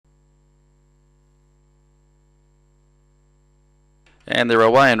And they're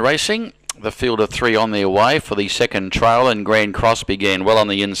away and racing. The field of three on their way for the second trial, and Grand Cross began well on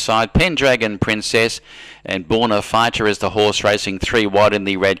the inside. Pendragon Princess and Born a Fighter is the horse racing three wide in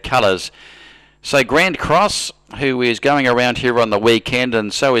the red colours. So Grand Cross, who is going around here on the weekend,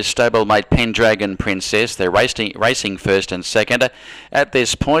 and so is stablemate Pendragon Princess. They're racing first and second at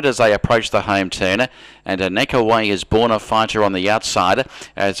this point as they approach the home turn, and a neck away is Born a Fighter on the outside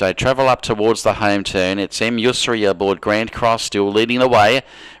as they travel up towards the home turn. It's M. Yusri aboard Grand Cross, still leading the way.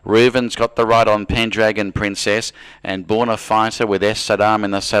 Reuven's got the right on Pendragon Princess, and Born a Fighter with S. Saddam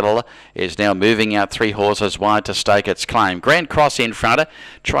in the saddle is now moving out three horses wide to stake its claim. Grand Cross in front,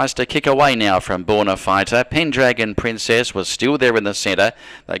 tries to kick away now from Born a Fighter. Pendragon Princess was still there in the centre.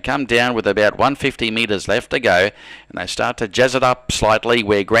 They come down with about 150 metres left to go, and they start to jazz it up slightly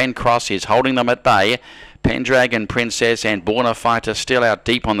where Grand Cross is holding them at bay. Pendragon Princess and Born a Fighter still out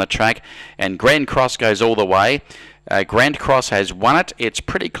deep on the track, and Grand Cross goes all the way. Grand Cross has won it. It's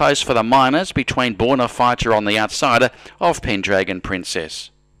pretty close for the minors between Born a Fighter on the outside of Pendragon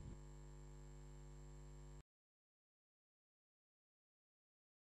Princess.